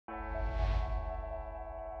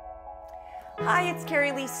Hi, it's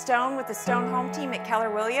Carylee Stone with the Stone Home Team at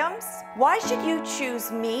Keller Williams. Why should you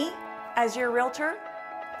choose me as your realtor?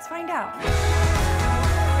 Let's find out.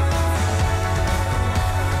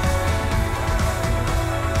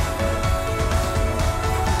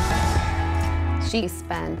 She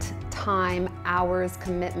spent time, hours,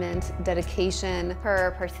 commitment, dedication.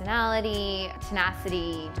 Her personality,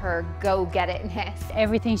 tenacity, her go-get-itness.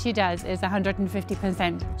 Everything she does is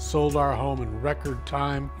 150%. Sold our home in record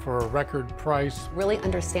time for a record price. Really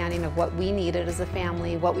understanding of what we needed as a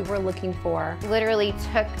family, what we were looking for. Literally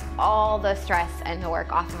took all the stress and the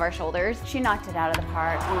work off of our shoulders. She knocked it out of the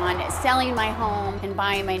park on selling my home and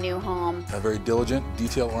buying my new home. Very diligent,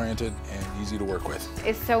 detail-oriented, and easy to work with.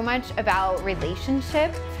 It's so much about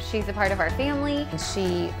relationships. She's a part of our family.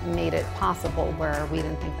 She made it possible where we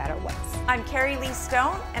didn't think that it was. I'm Carylee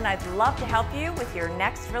Stone, and I'd love to help you with your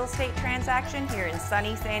next real estate transaction here in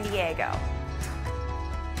sunny San Diego.